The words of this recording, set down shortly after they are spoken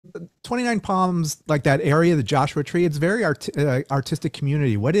29 Palms, like that area, the Joshua Tree, it's very artistic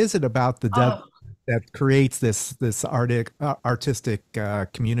community. What is it about the desert Oh, that creates this artistic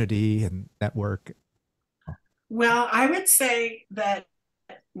community and network? well, I would say that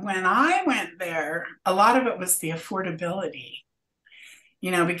when I went there, a lot of it was the affordability,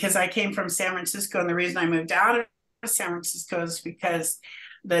 because I came from San Francisco, and the reason I moved out of San Francisco is because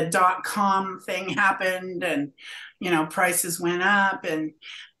the .com thing happened, and prices went up,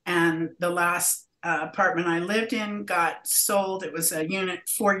 and the last apartment I lived in got sold. It was a unit,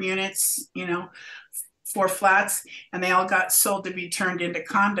 4 units, 4 flats, and they all got sold to be turned into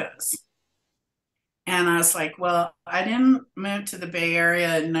condos. And I was like, well, I didn't move to the Bay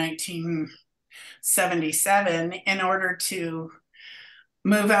Area in 1977 in order to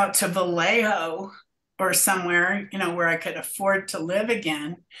move out to Vallejo or somewhere, where I could afford to live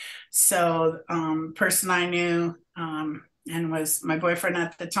again. So, person I knew, and was my boyfriend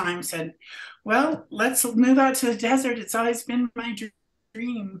at the time, said, well, let's move out to the desert. It's always been my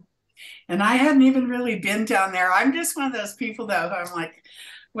dream. And I hadn't even really been down there. I'm just one of those people, though, who I'm like,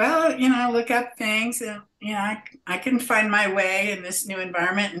 well, look up things, and, I can find my way in this new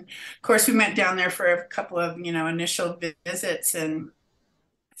environment. And of course, we went down there for a couple of, initial visits, and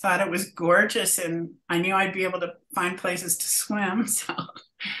thought it was gorgeous, and I knew I'd be able to find places to swim. So,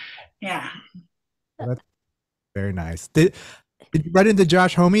 yeah. That's very nice. Did you run into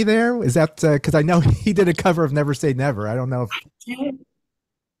Josh Homme there? Is that because I know he did a cover of Never Say Never. I don't know if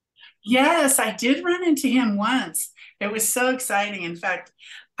Yes, I did run into him once. It was so exciting. In fact,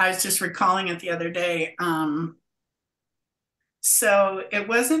 I was just recalling it the other day. So it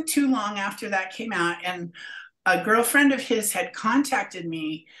wasn't too long after that came out, and a girlfriend of his had contacted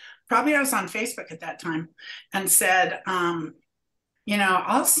me. Probably I was on Facebook at that time, and said,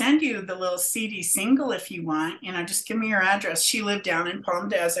 I'll send you the little CD single if you want. Just give me your address. She lived down in Palm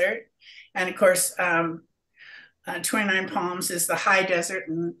Desert. And of course, 29 Palms is the high desert,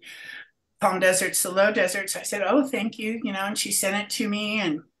 and Palm Desert's the low desert. So I said, oh, thank you, and she sent it to me.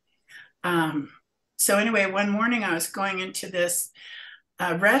 And so anyway, one morning I was going into this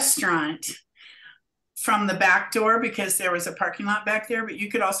restaurant from the back door, because there was a parking lot back there, but you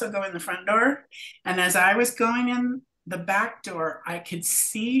could also go in the front door. And as I was going in the back door, I could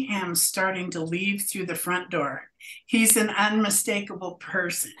see him starting to leave through the front door. He's an unmistakable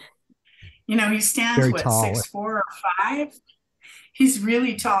person. He stands, very what, tall. 6'4" or 6'5". He's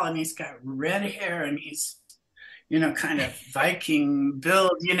really tall, and he's got red hair, and he's, kind of Viking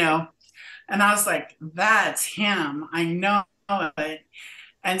build. And I was like, that's him. I know it.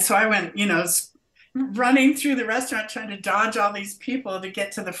 And so I went, running through the restaurant, trying to dodge all these people to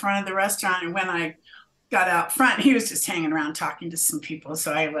get to the front of the restaurant. And when I got out front, he was just hanging around talking to some people.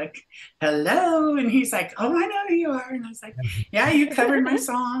 So I like, hello. And he's like, oh, I know who you are. And I was like, yeah, you covered my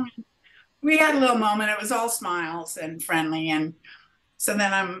song. We had a little moment. It was all smiles and friendly. And so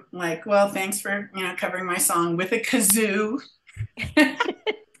then I'm like, well, thanks for, covering my song with a kazoo.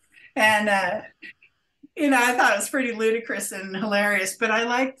 And, I thought it was pretty ludicrous and hilarious, but I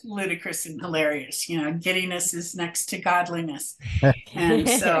like ludicrous and hilarious. Giddiness is next to godliness. And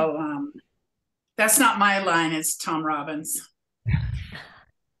so that's not my line, it's Tom Robbins.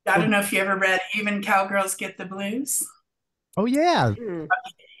 I don't know if you ever read Even Cowgirls Get the Blues. Oh yeah. Hmm.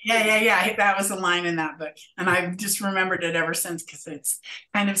 Yeah, yeah, yeah. That was a line in that book. And I've just remembered it ever since, because it's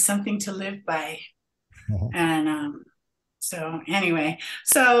kind of something to live by. And so anyway,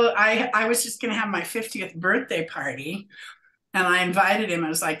 so I was just going to have my 50th birthday party, and I invited him. It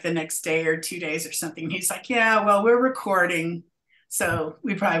was like the next day or 2 days or something. He's like, yeah, well, we're recording, so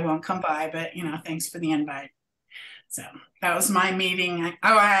we probably won't come by, but, thanks for the invite. So that was my meeting.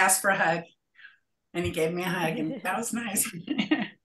 I asked for a hug, and he gave me a hug, and that was nice.